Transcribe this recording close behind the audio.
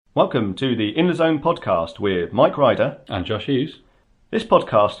Welcome to the In the Zone podcast with Mike Ryder and Josh Hughes. This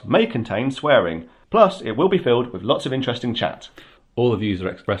podcast may contain swearing, plus it will be filled with lots of interesting chat. All the views are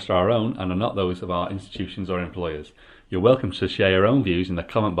expressed are our own and are not those of our institutions or employers. You're welcome to share your own views in the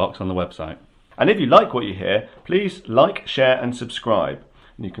comment box on the website. And if you like what you hear, please like, share and subscribe.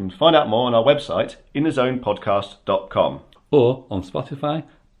 And you can find out more on our website, inthezonepodcast.com. Or on Spotify,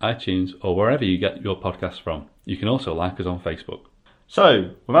 iTunes or wherever you get your podcasts from. You can also like us on Facebook.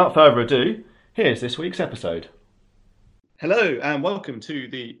 So, without further ado, here's this week's episode. Hello and welcome to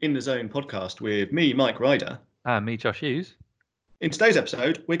the In the Zone podcast with me, Mike Ryder. And me, Josh Hughes. In today's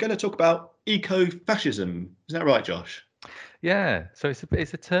episode, we're going to talk about eco-fascism. Is that right, Josh? Yeah, so it's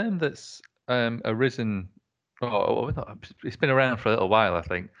a term that's arisen, it's been around for a little while, I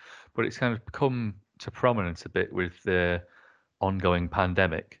think, but it's kind of come to prominence a bit with the ongoing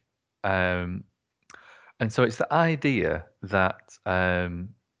pandemic. And so it's the idea that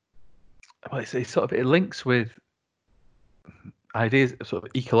it links with ideas, sort of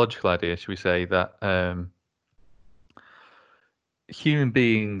ecological ideas, should we say, that human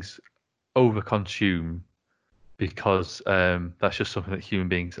beings overconsume because that's just something that human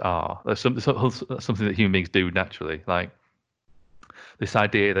beings are. That's something that human beings do naturally. Like this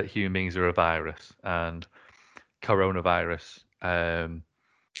idea that human beings are a virus and coronavirus.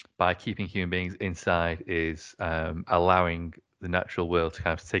 By keeping human beings inside is allowing the natural world to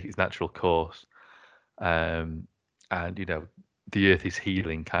kind of take its natural course, and the earth is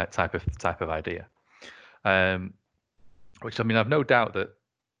healing type of idea. Which I mean, I've no doubt that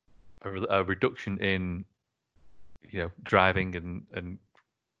a reduction in driving and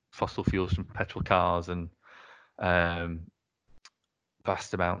fossil fuels from petrol cars and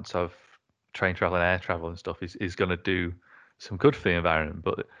vast amounts of train travel and air travel and stuff is going to do some good for the environment,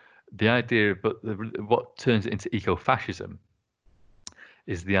 but what turns it into eco-fascism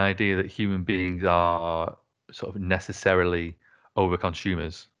is the idea that human beings are sort of necessarily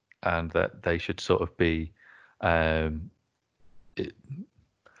over-consumers and that they should sort of be.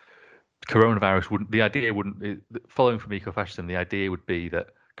 Coronavirus wouldn't. Following from eco-fascism, the idea would be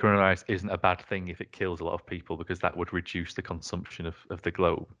that coronavirus isn't a bad thing if it kills a lot of people because that would reduce the consumption of the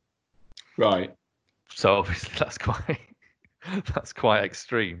globe. Right. So obviously that's quite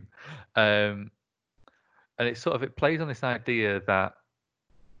extreme, and it plays on this idea that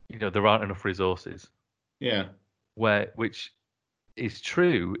there aren't enough resources. Yeah. Which is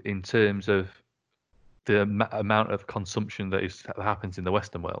true in terms of the amount of consumption that happens in the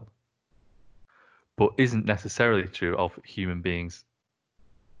Western world, but isn't necessarily true of human beings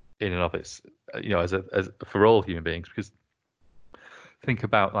in and of its as for all human beings, because think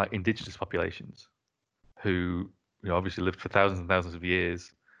about like indigenous populations who obviously lived for thousands and thousands of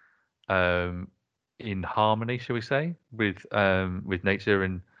years in harmony, shall we say, with nature,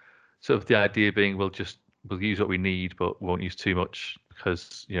 and sort of the idea being we'll use what we need, but won't use too much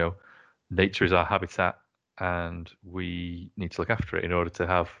because nature is our habitat and we need to look after it in order to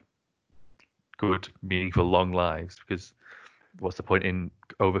have good, meaningful, long lives. Because what's the point in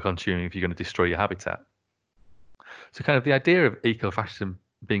over-consuming if you're going to destroy your habitat? So kind of the idea of eco-fascism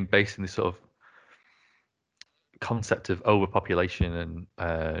being based in this sort of concept of overpopulation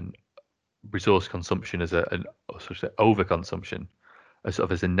and resource consumption as an overconsumption, as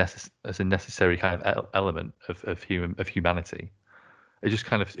a necessary kind of element of humanity.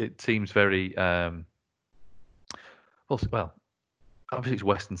 It seems very well. Obviously, it's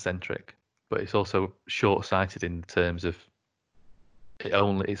Western centric, but it's also short sighted in terms of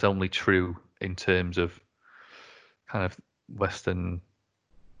it's only true in terms of kind of Western.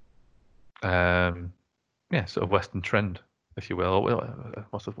 Sort of Western trend, if you will.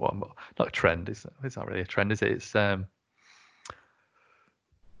 Not a trend. It's not really a trend, is it? It's from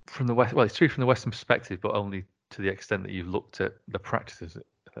the West. Well, it's true from the Western perspective, but only to the extent that you've looked at the practices that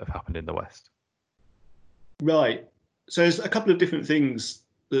have happened in the West. Right. So there's a couple of different things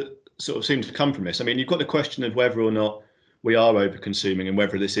that sort of seem to come from this. I mean, you've got the question of whether or not we are over-consuming and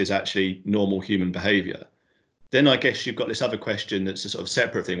whether this is actually normal human behaviour. Then I guess you've got this other question that's a sort of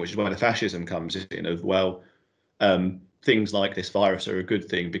separate thing, which is where the fascism comes in of, things like this virus are a good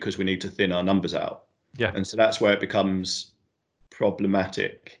thing because we need to thin our numbers out. Yeah. And so that's where it becomes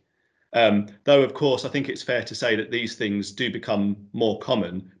problematic. Though, of course, I think it's fair to say that these things do become more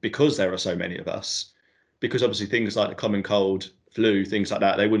common because there are so many of us, because obviously things like the common cold, flu, things like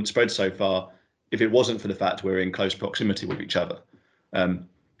that, they wouldn't spread so far if it wasn't for the fact we're in close proximity with each other.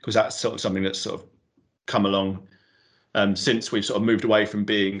 Because that's sort of something that's sort of come along since we've sort of moved away from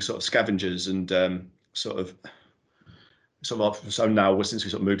being sort of scavengers and so now since we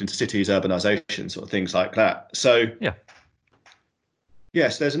sort of moved into cities, urbanization, sort of things like that. So yeah,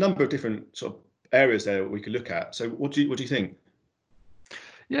 Yes, there's a number of different sort of areas there we could look at. So what do you think?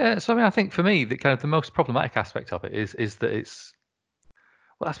 Yeah, so I mean, I think for me, the kind of the most problematic aspect of it is that it's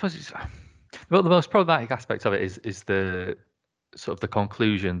well, I suppose it's well, the most problematic aspect of it is the sort of the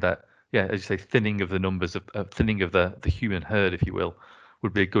conclusion that yeah, as you say, thinning of the numbers of thinning of the human herd, if you will,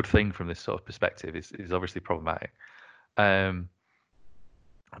 would be a good thing from this sort of perspective is obviously problematic. Um,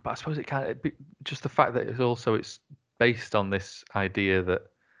 but I suppose it kind of just the fact that it's based on this idea that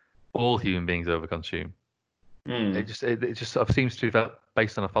all human beings overconsume. Hmm. It just sort of seems to be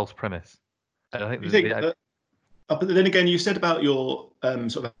based on a false premise. And I think Do you think that? But then again, you said about your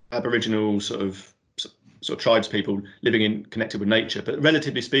sort of Aboriginal sort of tribes people living in connected with nature, but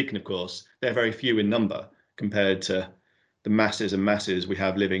relatively speaking, of course, they're very few in number compared to the masses and masses we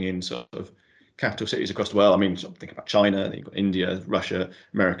have living in sort of capital cities across the world. I mean, sort of think about China, then you've got India, Russia,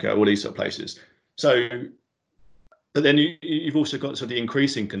 America, all these sort of places. So, but then you've also got sort of the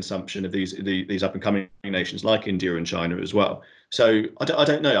increasing consumption of these up and coming nations like India and China as well. So I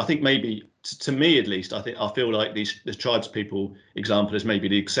don't know. I think maybe to me at least, I feel like the tribes people example is maybe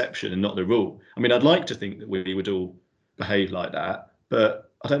the exception and not the rule. I mean, I'd like to think that we would all behave like that,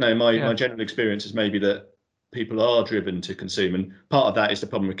 but I don't know. My yeah, general experience is maybe that people are driven to consume, and part of that is the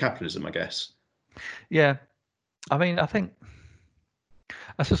problem with capitalism, I guess. yeah. I mean, I think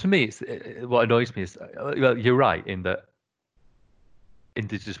I suppose for me, it's what annoys me is well, you're right in that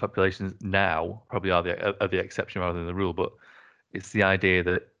indigenous populations now probably are the exception rather than the rule, but it's the idea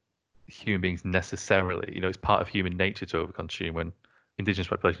that human beings necessarily, it's part of human nature to overconsume when indigenous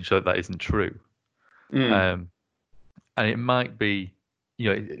populations show that that isn't true. Mm, Um, and it might be,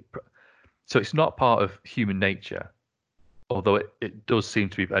 so it's not part of human nature, although it does seem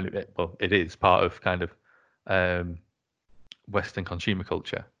to be, and well, it is part of kind of um, Western consumer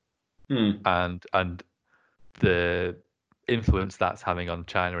culture mm, and the influence that's having on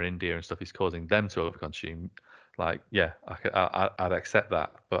China and India and stuff is causing them to overconsume. Like, yeah, I'd accept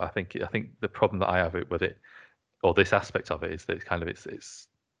that, but I think the problem that I have with it, or this aspect of it, is that it's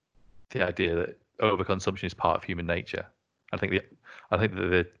the idea that overconsumption is part of human nature. I think that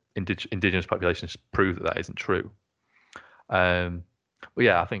the indigenous populations prove that that isn't true. Um, but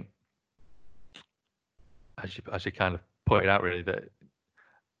yeah, I think as you kind of pointed out, really, that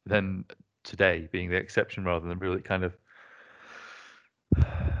then today being the exception rather than really kind of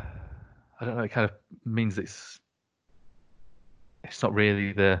I don't know, it kind of means it's not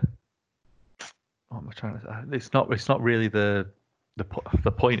really the what am I trying to say? It's not really the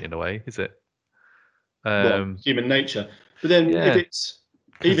point in a way, is it? well, Um, human nature. But then, if yeah, it's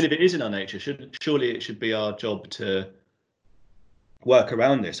even because if it is in our nature, surely it should be our job to work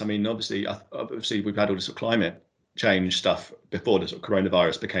around this. I mean, obviously we've had all this sort of climate change stuff before the sort of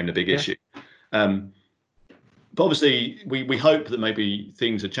coronavirus became the big yeah, issue. Um, but obviously we hope that maybe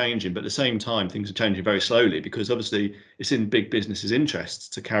things are changing, but at the same time things are changing very slowly because obviously it's in big businesses' interests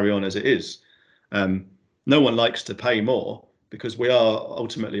to carry on as it is. Um, no one likes to pay more because we are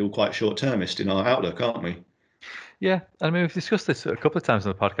ultimately all quite short-termist in our outlook, aren't we? yeah. I mean, we've discussed this a couple of times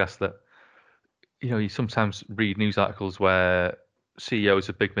on the podcast that you sometimes read news articles where CEOs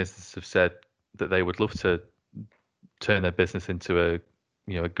of big businesses have said that they would love to turn their business into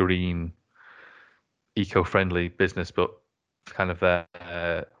a green, eco-friendly business, but kind of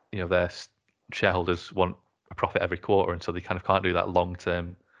their shareholders want a profit every quarter, and so they kind of can't do that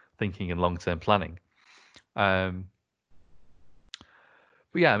long-term thinking and long-term planning. Um,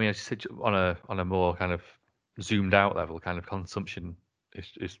 but yeah, I mean, as you said, on a more kind of zoomed out level, kind of consumption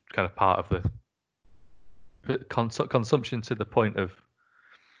is kind of part of the consumption to the point of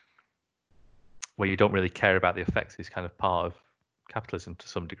where you don't really care about the effects is kind of part of capitalism to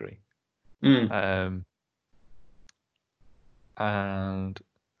some degree. Mm, Um, and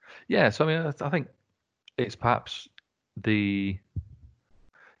yeah, so I mean, I think it's perhaps the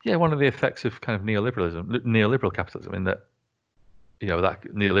one of the effects of kind of neoliberal capitalism, in that that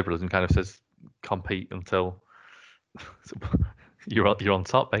neoliberalism kind of says compete until you're on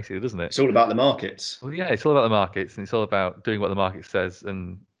top, basically, doesn't it? it's all about the markets. Well, yeah, it's all about the markets, and it's all about doing what the market says,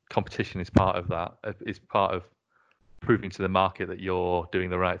 and competition is part of that. It's part of proving to the market that you're doing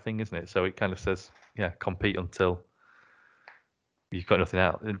the right thing, isn't it? So it kind of says, yeah, compete until you've got nothing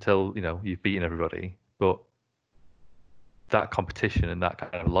out, until you've beaten everybody. But that competition and that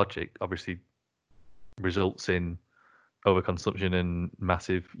kind of logic obviously results in overconsumption and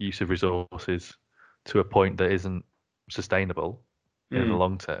massive use of resources to a point that isn't sustainable in the Mm.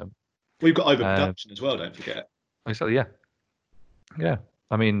 long term. We've got Um, overproduction as well, don't forget. so yeah, yeah.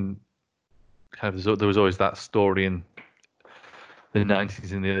 I mean, kind of there was always that story in the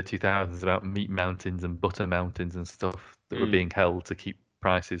 90s and the early 2000s about meat mountains and butter mountains and stuff that were being held to keep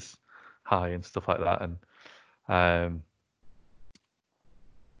prices high and stuff like that. And I'm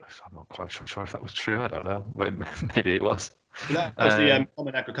not quite sure if that was true. I don't know. Maybe it was. That was the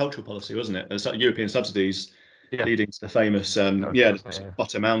Common Agricultural Policy, wasn't it? The European subsidies leading to the famous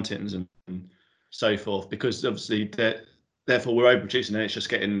Butter Mountains and so forth, because obviously therefore we're overproducing and it's just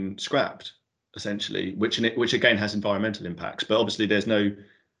getting scrapped essentially, which again has environmental impacts. But obviously there's no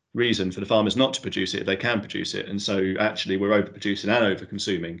reason for the farmers not to produce it if they can produce it, and so actually we're overproducing and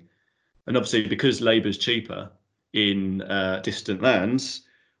over-consuming. And obviously because labour's cheaper in distant lands,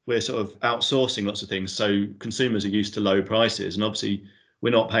 we're sort of outsourcing lots of things. So consumers are used to low prices, and obviously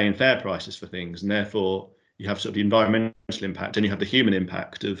we're not paying fair prices for things, and therefore you have sort of the environmental impact and you have the human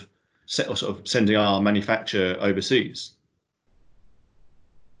impact of sort of sending our manufacture overseas.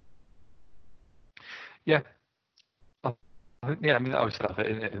 Yeah. Yeah, I mean, that was sort of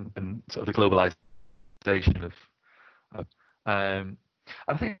in sort of the globalization of I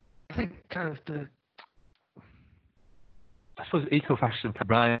think kind of I suppose ecofascism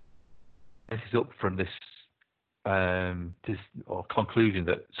rises up from this or conclusion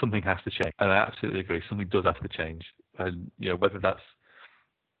that something has to change, and I absolutely agree, something does have to change, and whether that's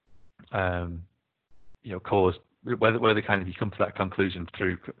caused, whether kind of you come to that conclusion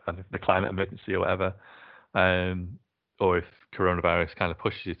through the climate emergency or whatever, or if coronavirus kind of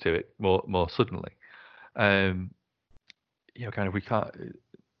pushes you to it more suddenly. Kind of we can't.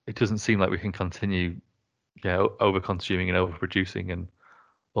 It doesn't seem like we can continue, over consuming and overproducing and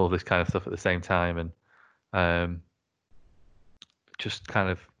all this kind of stuff at the same time, and just kind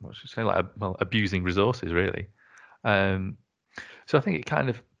of abusing resources really. So I think it kind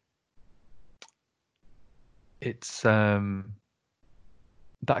of it's that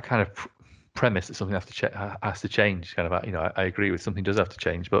kind of premise that something has to change. Kind of, I agree with something does have to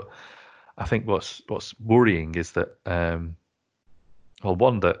change, but I think what's worrying is that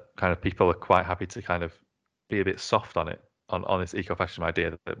one, that kind of people are quite happy to kind of be a bit soft on it, on this ecofascism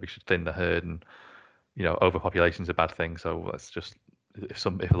idea that we should thin the herd, and overpopulation is a bad thing. So let's just, if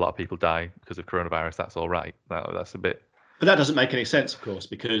a lot of people die because of coronavirus, that's all right. That's a bit. But that doesn't make any sense, of course,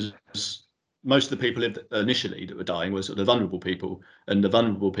 because most of the people initially that were dying were sort of the vulnerable people, and the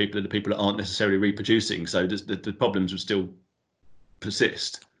vulnerable people are the people that aren't necessarily reproducing. So the problems would still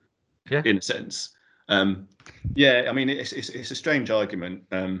persist, in a sense. I mean, it's a strange argument,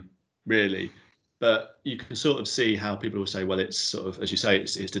 really, but you can sort of see how people will say, well, it's sort of, as you say,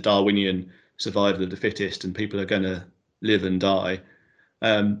 it's the Darwinian survival of the fittest, and people are going to live and die.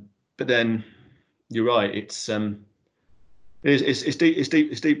 But then you're right, it's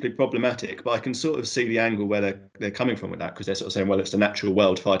deeply problematic. But I can sort of see the angle where they're coming from with that, because they're sort of saying, well, it's the natural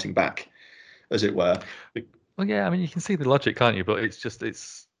world fighting back, as it were. Well, yeah, I mean, you can see the logic, can't you? But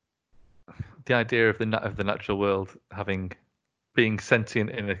it's the idea of the natural world being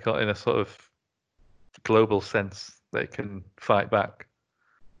sentient in a sort of global sense that it can fight back.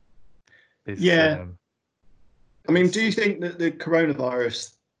 I mean, do you think that the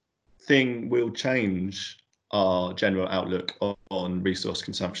coronavirus thing will change our general outlook on resource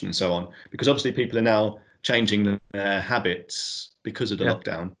consumption and so on? Because obviously people are now changing their habits because of the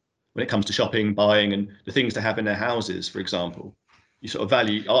lockdown when it comes to shopping, buying, and the things they have in their houses, for example. You sort of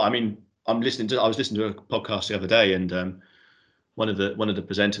value. I mean, I was listening to a podcast the other day, and one of the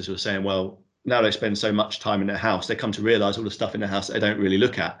presenters was saying, well, now they spend so much time in their house, they come to realize all the stuff in their house that they don't really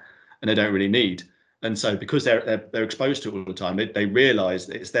look at and they don't really need. And so because they're exposed to it all the time, they realize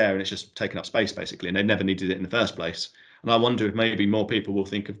that it's there and it's just taking up space, basically, and they never needed it in the first place. And I wonder if maybe more people will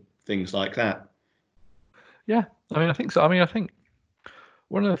think of things like that. Yeah, I mean, I think so. I mean, I think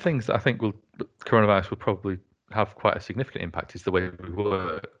one of the things that I think coronavirus will probably have quite a significant impact is the way we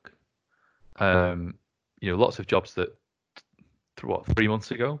work. Lots of jobs that, 3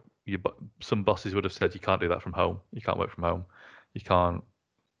 months ago, some bosses would have said you can't do that from home. You can't work from home. You can't.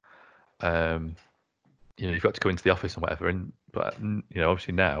 You've got to go into the office and whatever. But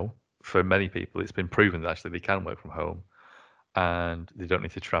obviously now, for many people, it's been proven that actually they can work from home, and they don't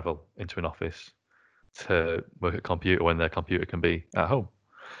need to travel into an office to work at a computer when their computer can be at home.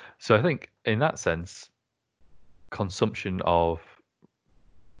 So I think in that sense, consumption of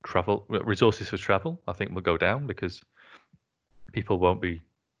resources for travel, I think will go down, because people won't be,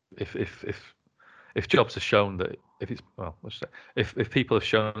 if jobs are shown that if people have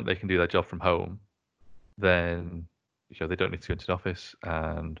shown that they can do their job from home, then they don't need to go into an office,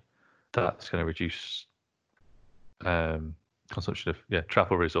 and that's going to reduce consumption of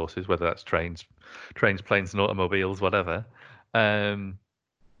travel resources, whether that's trains, planes, and automobiles, whatever. So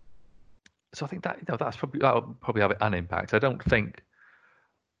I think that will probably have an impact. I don't think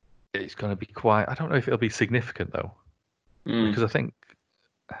it's going to be I don't know if it'll be significant though. because I think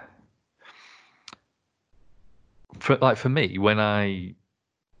for me, when I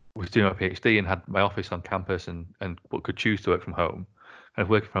was doing my PhD and had my office on campus and could choose to work from home, kind of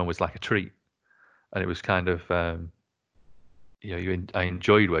working from home was like a treat, and it was kind of I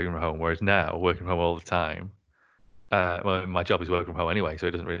enjoyed working from home. Whereas now working from home all the time, well, my job is working from home anyway, so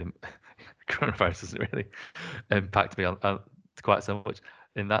it doesn't really coronavirus doesn't really impact me on quite so much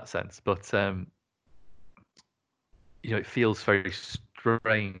in that sense. But it feels very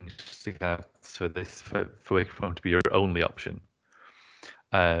strange to have for working from home to be your only option.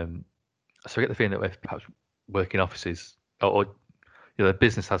 So I get the feeling that if perhaps working offices or the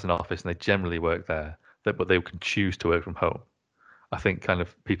business has an office and they generally work there, but they can choose to work from home. I think kind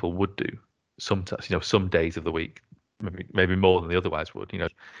of people would do sometimes, some days of the week, maybe more than they otherwise would.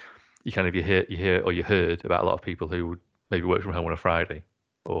 You kind of you hear or you heard about a lot of people who would maybe work from home on a Friday,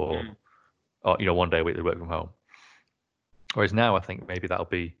 or one day a week they work from home. Whereas now I think maybe that'll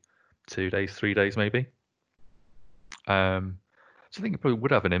be 2 days, 3 days maybe. So I think it probably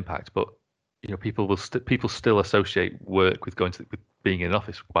would have an impact, but people still associate work with with being in an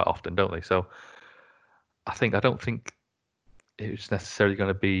office quite often, don't they? So I don't think it's necessarily going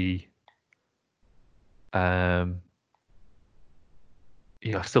to be. I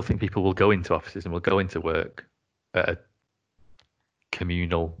still think people will go into offices and will go into work at a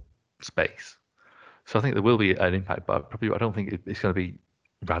communal space. So I think there will be an impact, but I don't think it's going to be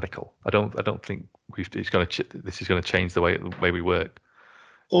radical. I don't think this is going to change the way we work.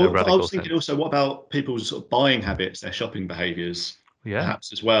 Or I was thinking also, what about people's sort of buying habits, their shopping behaviours,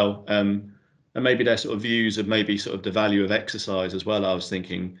 perhaps as well, and maybe their sort of views of maybe sort of the value of exercise as well. I was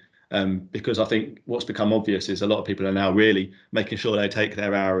thinking, because I think what's become obvious is a lot of people are now really making sure they take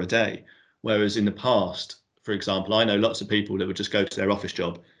their hour a day, whereas in the past, for example, I know lots of people that would just go to their office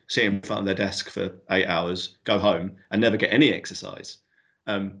job, sit in front of their desk for 8 hours, go home, and never get any exercise.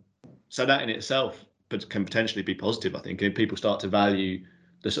 So that in itself can potentially be positive, I think, if people start to value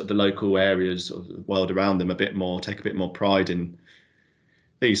the sort of the local areas of the world around them a bit more, take a bit more pride in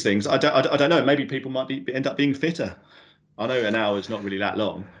these things. I don't know. Maybe people might end up being fitter. I know an hour is not really that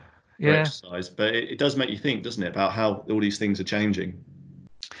long for exercise, but it does make you think, doesn't it, about how all these things are changing.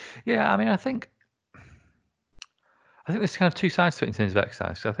 Yeah, I mean, I think there's kind of two sides to it in terms of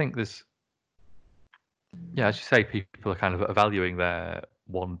exercise. So I think there's, as you say, people are kind of valuing their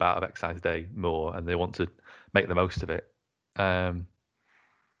one bout of exercise a day more, and they want to make the most of it.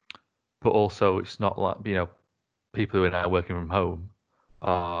 But also, it's not like people who are now working from home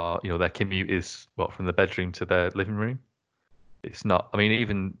are their commute is from the bedroom to their living room. It's not. I mean,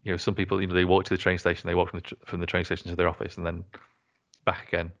 even some people they walk to the train station, they walk from the train station to their office and then back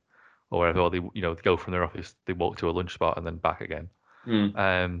again, or wherever. Or they go from their office, they walk to a lunch spot and then back again.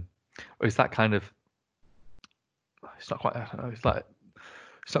 Or is that kind of? It's not quite. I don't know, it's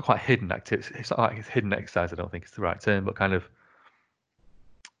not quite hidden activity. It's not like it's hidden exercise. I don't think it's the right term, but kind of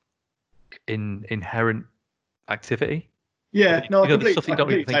inherent activity. Yeah, no, I completely take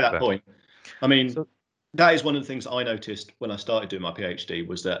that about. point. I mean, that is one of the things I noticed when I started doing my PhD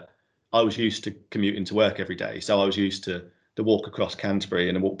was that I was used to commuting to work every day. So I was used to the walk across Canterbury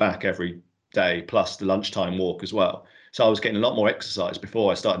and the walk back every day, plus the lunchtime walk as well. So I was getting a lot more exercise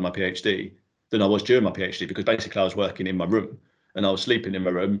before I started my PhD than I was during my PhD, because basically I was working in my room and I was sleeping in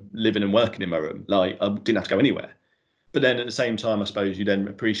my room, living and working in my room. Like I didn't have to go anywhere. But then at the same time, I suppose you then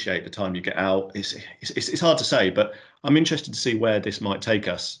appreciate the time you get out. It's hard to say, but I'm interested to see where this might take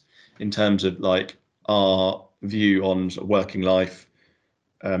us in terms of like our view on sort of working life,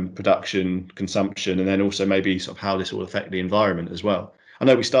 production, consumption, and then also maybe sort of how this will affect the environment as well. I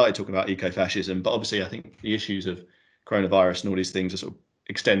know we started talking about eco-fascism, but obviously I think the issues of coronavirus and all these things are sort of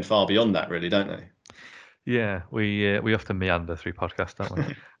extend far beyond that, really, don't they? Yeah, we often meander through podcasts, don't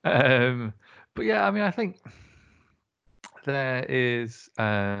we? But yeah, I mean, I think there is.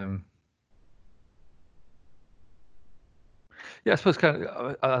 I suppose kind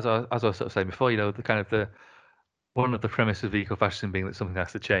of as I was sort of saying before, the kind of the one of the premises of ecofascism being that something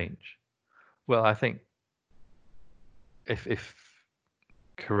has to change. Well, I think if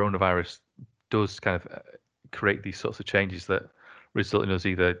coronavirus does kind of create these sorts of changes that result in us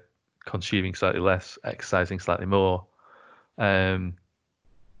either consuming slightly less, exercising slightly more, then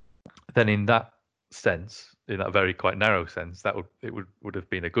in that sense, in that very quite narrow sense, would have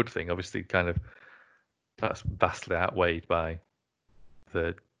been a good thing. Obviously, kind of that's vastly outweighed by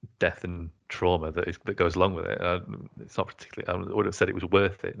the death and trauma that goes along with it. It's not particularly. I wouldn't have said it was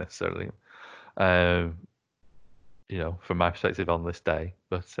worth it necessarily. From my perspective on this day,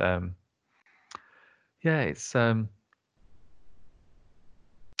 but yeah, it's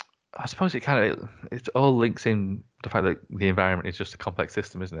I suppose it all links in the fact that the environment is just a complex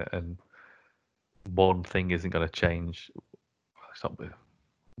system, isn't it? And one thing isn't going to change. It's not,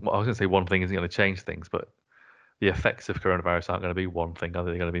 well, I was going to say one thing isn't going to change things, but the effects of coronavirus aren't going to be one thing, are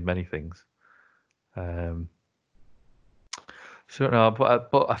they? They're going to be many things. So no,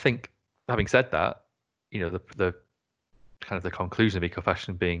 but I think having said that, the kind of the conclusion of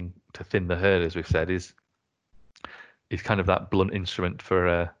eco-fashion being to thin the herd, as we've said, is kind of that blunt instrument for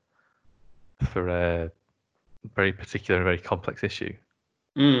a very particular and very complex issue.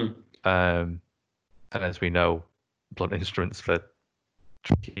 And as we know, blunt instruments for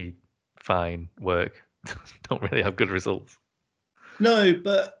tricky, fine work don't really have good results. No,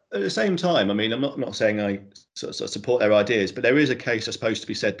 but at the same time, I mean, I'm not saying I sort of support their ideas, but there is a case, I suppose, to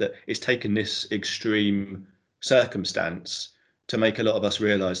be said that it's taken this extreme circumstance to make a lot of us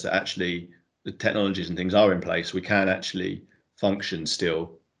realise that actually the technologies and things are in place. We can actually function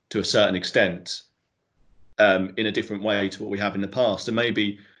still to a certain extent in a different way to what we have in the past. And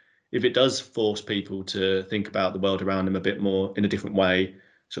maybe if it does force people to think about the world around them a bit more in a different way,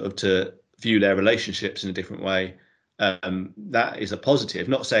 sort of to view their relationships in a different way, that is a positive.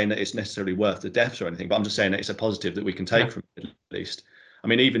 Not saying that it's necessarily worth the deaths or anything, but I'm just saying that it's a positive that we can take from it at least. I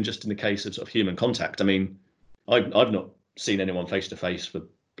mean, even just in the case of sort of human contact, I mean, I've not seen anyone face to face for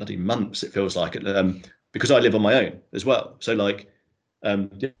bloody months, it feels like, because I live on my own as well. So like,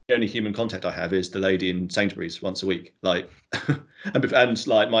 the only human contact I have is the lady in Sainsbury's once a week, like, and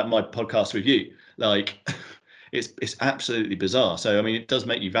like my podcast with you, like, it's absolutely bizarre. So I mean, it does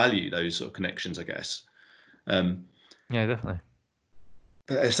make you value those sort of connections, I guess. Yeah, definitely.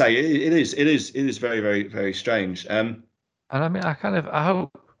 But I say it is very, very, very strange. And I mean, I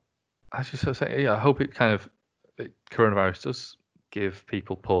hope, I should sort of say, yeah, I hope coronavirus does give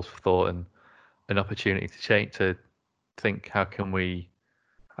people pause for thought and an opportunity to change, to think, how can we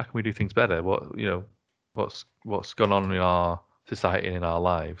do things better? What's gone on in our society and in our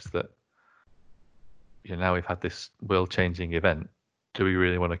lives that, now we've had this world-changing event. Do we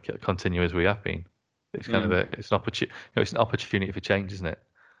really want to continue as we have been? It's kind of it's an opportunity. It's an opportunity for change, isn't it?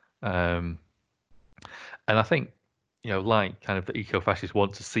 And I think, like kind of the eco-fascists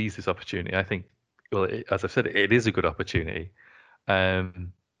want to seize this opportunity. I think, well, as I've said, it is a good opportunity,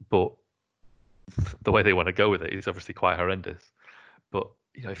 but the way they want to go with it is obviously quite horrendous. But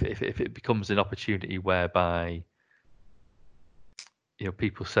if it becomes an opportunity whereby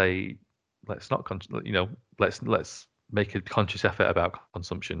people say, let's not let's make a conscious effort about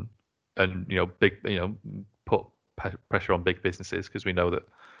consumption, and put pressure on big businesses, because we know that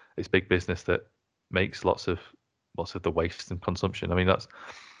it's big business that makes lots of the waste and consumption. I mean, that's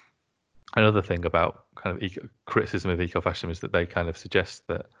another thing about kind of criticism of eco-fascism, is that they kind of suggest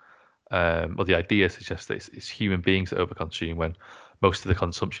that, or the idea suggests that it's human beings that overconsume, when most of the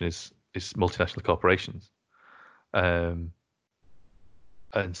consumption is multinational corporations. And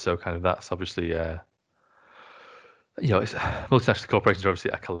so kind of that's obviously, it's multinational corporations are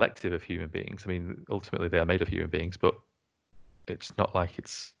obviously a collective of human beings. I mean, ultimately they are made of human beings, but it's not like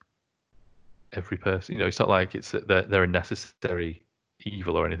it's every person. It's not like it's they're a necessary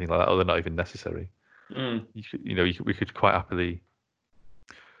evil or anything like that, or they're not even necessary. We could quite happily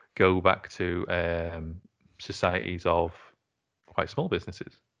go back to societies of quite small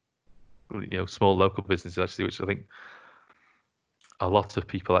businesses, small local businesses, actually, which I think a lot of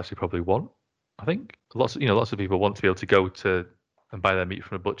people actually probably want. I think lots of people want to be able to go to and buy their meat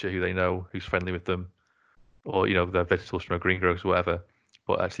from a butcher who they know, who's friendly with them, or their vegetables from a greengrocer, whatever.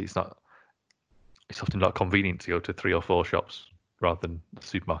 But actually, it's often not convenient to go to 3 or 4 shops rather than the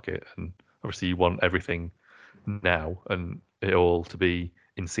supermarket. And obviously, you want everything now and it all to be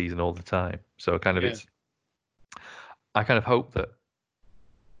in season all the time. So I kind of hope that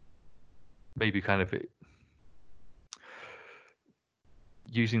maybe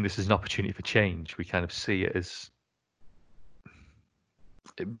using this as an opportunity for change, we kind of see it as,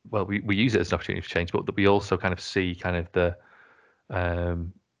 well, we use it as an opportunity for change, but that we also kind of see kind of the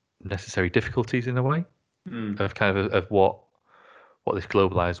necessary difficulties in a way of kind of what this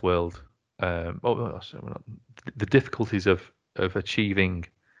globalized world, the difficulties of achieving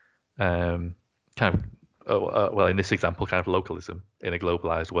kind of, well, in this example, kind of localism in a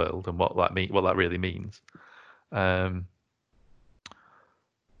globalized world, and what that really means.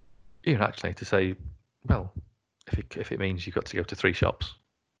 Actually, to say, well, if it means you've got to go to 3 shops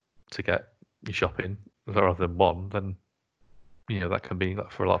to get your shopping rather than 1, then that can be,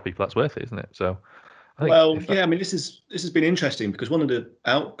 for a lot of people, that's worth it, isn't it? So I think, I mean, this has been interesting, because one of the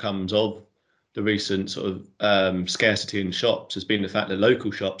outcomes of the recent sort of scarcity in shops has been the fact that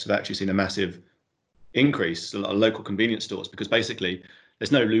local shops have actually seen a massive increase, a lot of local convenience stores, because basically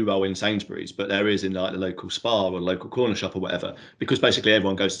there's no loo roll in Sainsbury's, but there is in like the local Spar or local corner shop or whatever, because basically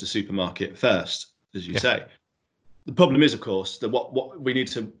everyone goes to the supermarket first, as you say. The problem is, of course, that what we need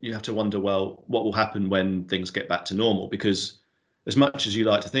to, you have to wonder, well, what will happen when things get back to normal? Because as much as you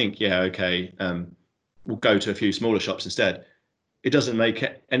like to think, yeah, okay, we'll go to a few smaller shops instead, it doesn't make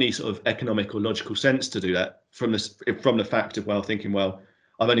any sort of economic or logical sense to do that from the fact of, well, thinking, well,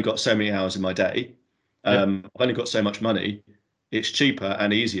 I've only got so many hours in my day, I've only got so much money. It's cheaper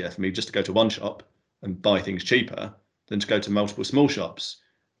and easier for me just to go to one shop and buy things cheaper than to go to multiple small shops.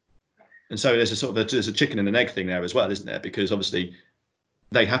 And so there's a chicken and an egg thing there as well, isn't there? Because obviously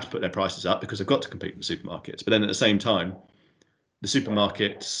they have to put their prices up because they've got to compete with the supermarkets. But then at the same time, the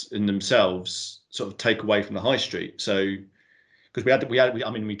supermarkets in themselves sort of take away from the high street. So because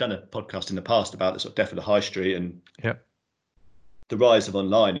we've done a podcast in the past about the sort of death of the high street and the rise of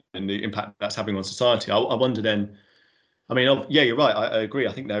online and the impact that's having on society. I wonder then. I mean, yeah, you're right. I agree.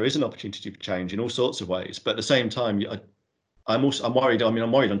 I think there is an opportunity for change in all sorts of ways, but at the same time, I'm worried. I mean,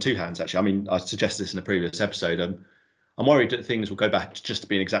 I'm worried on two hands actually. I mean, I suggested this in a previous episode. I'm worried that things will go back to just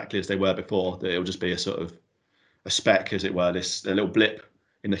being exactly as they were before. That it'll just be a sort of a speck, as it were, a little blip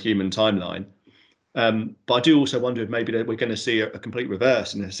in the human timeline. But I do also wonder if maybe that we're going to see a complete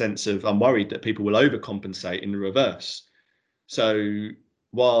reverse in the sense of I'm worried that people will overcompensate in the reverse. So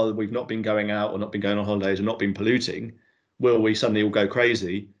while we've not been going out or not been going on holidays or not been polluting, will we suddenly all go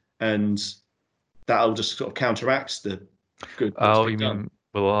crazy and that'll just sort of counteract the good that's been done?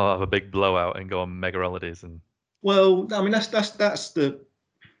 We'll all have a big blowout and go on mega holidays and. Well, I mean that's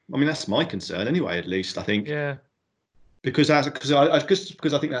my concern anyway. At least I think. Yeah. Because I think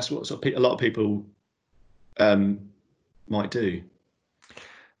that's what sort of a lot of people might do.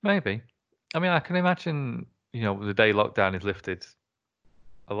 Maybe. I mean, I can imagine, the day lockdown is lifted,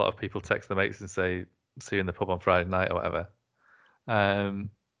 a lot of people text their mates and say, "See you in the pub on Friday night" or whatever. But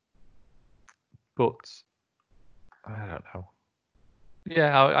I don't know.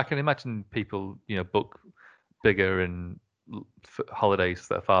 Yeah, I can imagine people, book bigger and holidays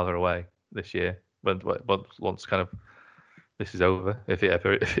that are farther away this year once kind of this is over, if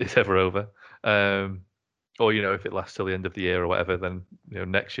it's ever over, or if it lasts till the end of the year or whatever, then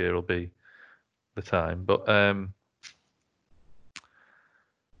next year will be the time. But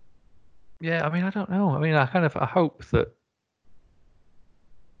yeah, I mean, I don't know. I mean, I hope that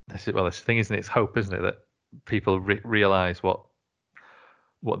this the thing, isn't it? It's hope, isn't it, that people realize what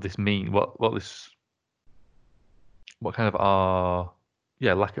this means, what kind of our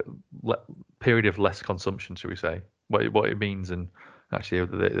period of less consumption, should we say, what it means, and actually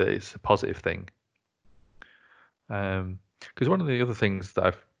that it's a positive thing. Because one of the other things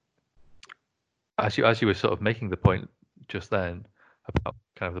that as you were sort of making the point just then about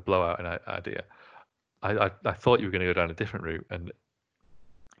kind of the blowout and idea, I thought you were going to go down a different route, and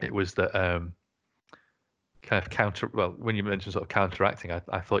it was that kind of when you mentioned sort of counteracting,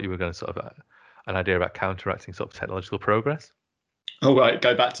 I thought you were going to sort of an idea about counteracting sort of technological progress. Oh, right,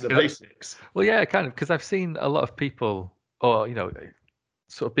 go back to the basics. Well, yeah, kind of, because I've seen a lot of people, or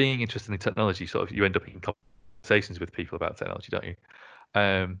sort of being interested in technology, sort of you end up in conversations with people about technology, don't you?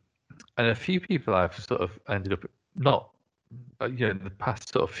 And a few people I've sort of ended up not, in the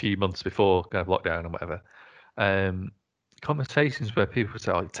past sort of few months before kind of lockdown or whatever, conversations where people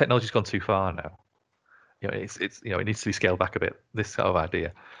say, "Oh, technology's gone too far now. It's it needs to be scaled back a bit." This sort of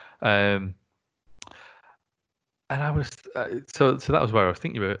idea. And I was so that was where I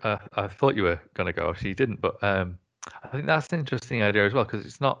think you were. I thought you were going to go. Actually, you didn't. But I think that's an interesting idea as well, because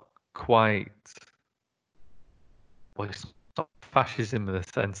it's not quite. Well, it's not fascism in the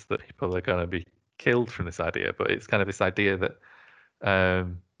sense that people are going to be killed from this idea, but it's kind of this idea that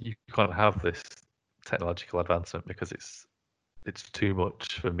you can't have this technological advancement because it's too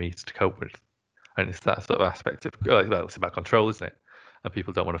much for me to cope with, and it's that sort of aspect of it's about control, isn't it? And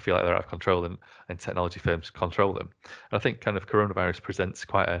people don't want to feel like they're out of control, and technology firms control them. And I think kind of coronavirus presents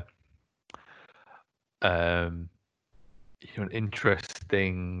quite an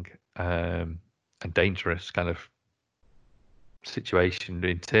interesting and dangerous kind of situation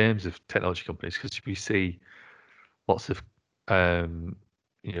in terms of technology companies, because we see lots of Google,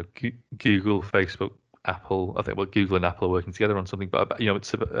 Facebook, Apple. I think Google and Apple are working together on something, but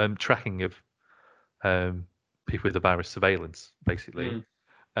it's tracking of people with the virus, surveillance, basically.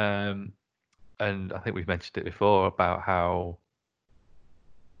 And I think we've mentioned it before about how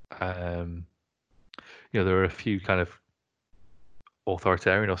there are a few kind of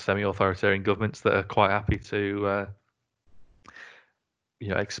authoritarian or semi-authoritarian governments that are quite happy to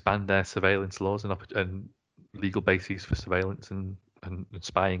expand their surveillance laws and legal bases for surveillance and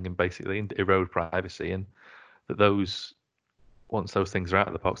spying, and basically erode privacy, and that those once those things are out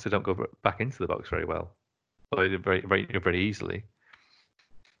of the box, they don't go back into the box very well, or very easily.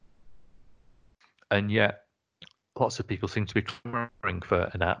 And yet, lots of people seem to be clamoring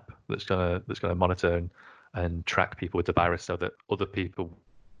for an app that's gonna monitor and track people with the virus, so that other people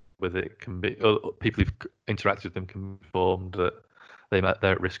with it can be, people who've interacted with them can be informed that they're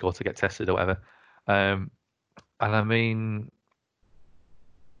at risk or to get tested or whatever. And I mean,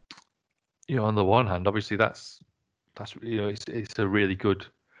 on the one hand, obviously that's it's a really good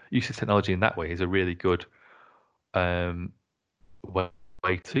use of technology in that way. Is a really good way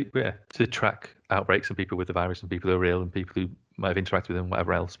to track outbreaks and people with the virus and people who are ill and people who might have interacted with them,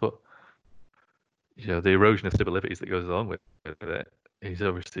 whatever else. But the erosion of civil liberties that goes along with it is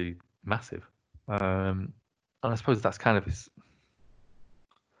obviously massive. And I suppose that's kind of his.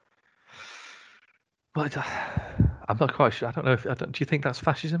 But I'm not quite sure. I don't know if. Do you think that's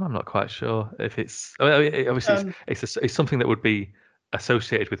fascism? I'm not quite sure if it's. Obviously, it's something that would be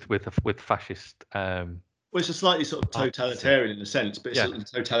associated with fascist. Well, it's a slightly sort of totalitarian in a sense, but it's sort of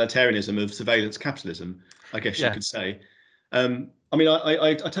totalitarianism of surveillance capitalism, I guess you could say. I mean,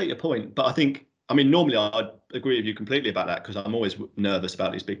 I take your point, but I think, I mean, normally I'd agree with you completely about that, because I'm always nervous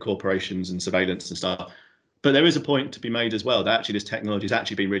about these big corporations and surveillance and stuff. But there is a point to be made as well, that actually this technology has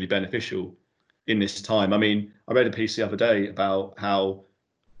actually been really beneficial in this time. I mean, I read a piece the other day about how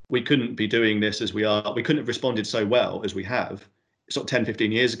we couldn't be doing this as we are. We couldn't have responded so well as we have sort of 10,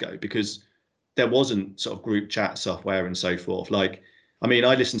 15 years ago, because there wasn't sort of group chat software and so forth. Like, I mean,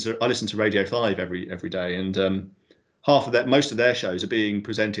 I listen to Radio 5 every day, and most of their shows are being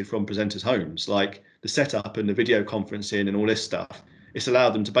presented from presenters' homes. Like, the setup and the video conferencing and all this stuff, it's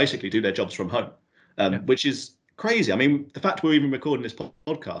allowed them to basically do their jobs from home, which is crazy. I mean, the fact we're even recording this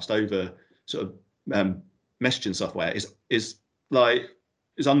podcast over sort of messaging software is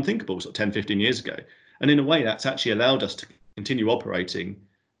unthinkable sort of 10, 15 years ago. And in a way, that's actually allowed us to continue operating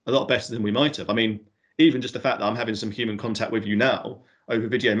a lot better than we might have. I mean, even just the fact that I'm having some human contact with you now over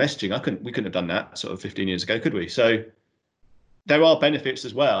video messaging, we couldn't have done that sort of 15 years ago, could we? So there are benefits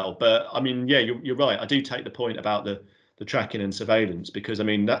as well. But I mean, yeah, you're right. I do take the point about the tracking and surveillance, because I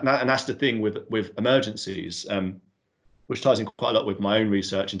mean, and that's the thing with emergencies, which ties in quite a lot with my own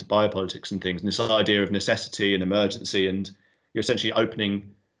research into biopolitics and things, and this idea of necessity and emergency, and you're essentially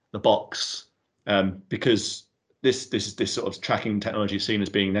opening the box, because this sort of tracking technology is seen as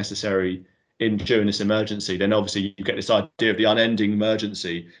being necessary during this emergency. Then obviously you get this idea of the unending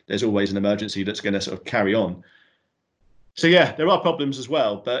emergency. There's always an emergency that's going to sort of carry on. So yeah, there are problems as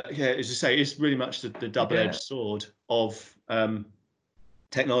well, but yeah, as you say, it's really much the double-edged sword of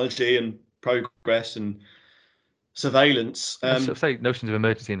technology and progress and surveillance. Say notions of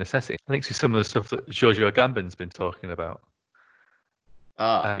emergency and necessity. I think some of the stuff that Giorgio Agamben's been talking about.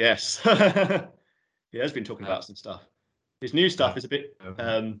 Yes. He has been talking about some stuff. His new stuff is a bit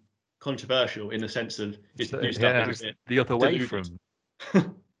controversial in the sense of his new stuff is a bit the other way deluded.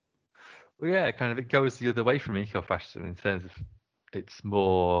 from. Well, yeah, kind of. It goes the other way from ecofascism in terms of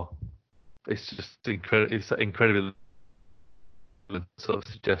it's just incredible. It's incredibly sort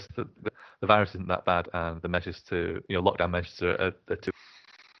of suggests that the virus isn't that bad, and the measures lockdown measures are too,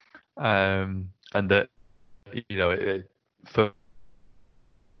 and that for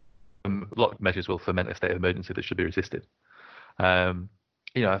lock measures will foment a state of emergency that should be resisted. I've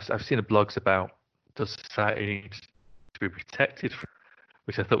seen blogs about, does society need to be protected from,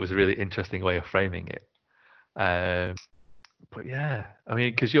 which I thought was a really interesting way of framing it. But yeah, I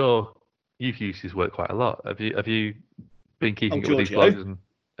mean, because you've used his work quite a lot. Have you been keeping up with these blogs, and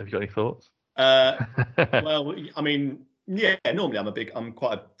have you got any thoughts? Well, I mean, yeah, normally I'm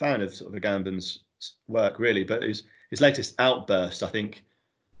quite a fan of sort of Agamben's work, really, but his latest outburst, I think.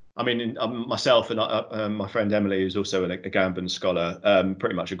 I mean, myself and my friend Emily, who's also an Agamben scholar,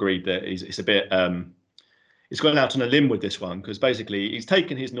 pretty much agreed that it's a bit. He's gone out on a limb with this one, because basically he's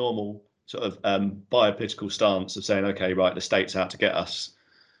taken his normal sort of biopolitical stance of saying, okay, right, the state's out to get us,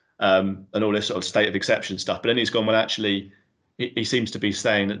 and all this sort of state of exception stuff. But then he's gone, well, actually, he seems to be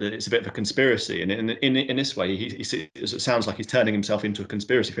saying that it's a bit of a conspiracy, and in this way, it sounds like he's turning himself into a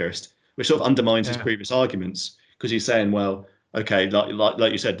conspiracy theorist, which sort of undermines his previous arguments, because he's saying, well, okay,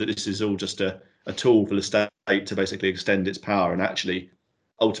 like you said, that this is all just a tool for the state to basically extend its power, and actually,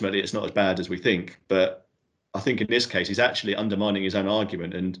 ultimately, it's not as bad as we think. But I think in this case, he's actually undermining his own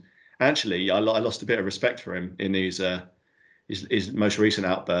argument, and actually, I lost a bit of respect for him in his most recent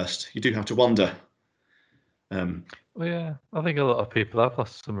outburst. You do have to wonder. Well, yeah, I think a lot of people have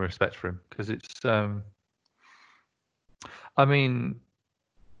lost some respect for him, because it's. I mean,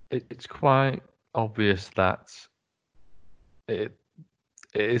 it's quite obvious that it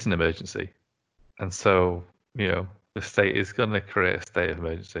is an emergency, and so the state is going to create a state of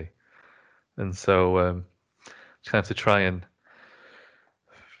emergency, and so just have to try and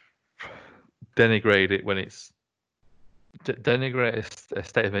denigrate it when it's denigrate a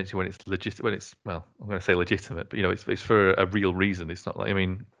state of emergency when it's legit. When it's, well, I'm going to say legitimate, but it's for a real reason. It's not like, I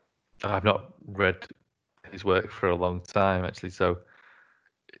mean, I've not read his work for a long time actually, so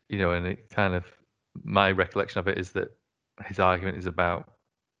and it kind of, my recollection of it is that his argument is about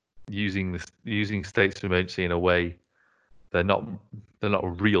using states of emergency in a way they're not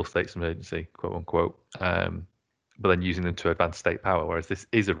real states of emergency, quote unquote, but then using them to advance state power, whereas this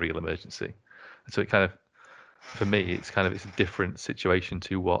is a real emergency. And so it kind of, for me, it's a different situation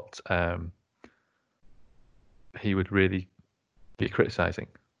to what he would really be criticizing.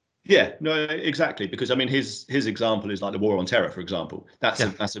 Yeah, no, exactly. Because I mean, his example is like the War on Terror, for example. That's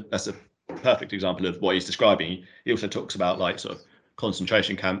a perfect example of what he's describing. He also talks about like sort of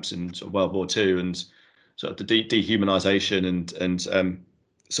concentration camps in sort of World War II and sort of the dehumanization and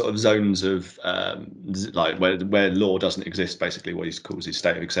sort of zones of like where law doesn't exist, basically what he calls his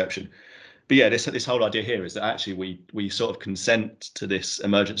state of exception. But yeah, this whole idea here is that actually we sort of consent to this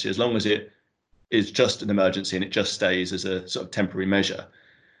emergency as long as it is just an emergency and it just stays as a sort of temporary measure.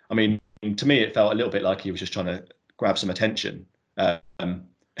 I mean, to me, it felt a little bit like he was just trying to grab some attention.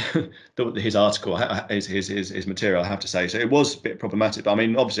 His article, his material, I have to say. So it was a bit problematic. But I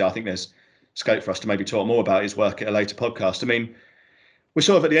mean, obviously, I think there's scope for us to maybe talk more about his work at a later podcast. I mean, we're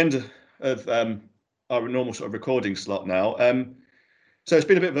sort of at the end of our normal sort of recording slot now. So it's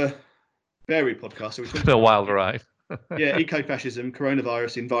been a bit of a varied podcast. So it's been a wild ride. Yeah, eco-fascism,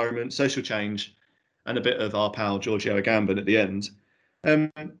 coronavirus, environment, social change, and a bit of our pal Giorgio Agamben at the end.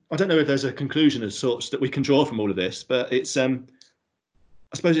 I don't know if there's a conclusion of sorts that we can draw from all of this, but it's I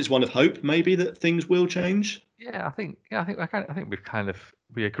suppose it's one of hope, maybe, that things will change. Yeah, I think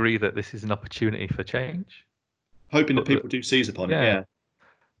we agree that this is an opportunity for change. Hoping that people do seize upon it, yeah.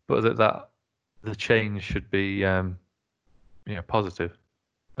 But that the change should be positive,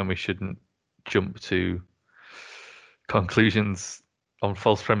 and we shouldn't jump to conclusions on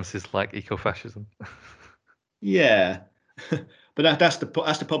false premises like eco-fascism. Yeah. But that's the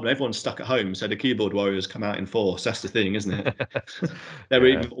problem. Everyone's stuck at home, so the keyboard warriors come out in force. That's the thing, isn't it? They're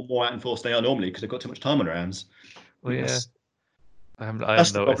even more out in force than they are normally because they've got too much time on their hands. Well, yeah.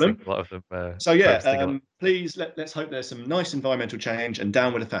 That's the problem. A lot of them. So yeah, please let's hope there's some nice environmental change and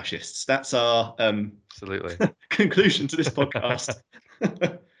down with the fascists. That's our absolutely conclusion to this podcast.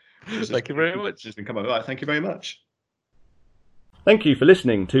 Thank you very much. Just been coming right. Thank you very much. Thank you for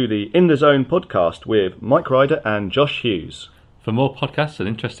listening to the In the Zone podcast with Mike Ryder and Josh Hughes. For more podcasts and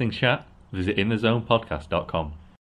interesting chat, visit inthezonepodcast.com.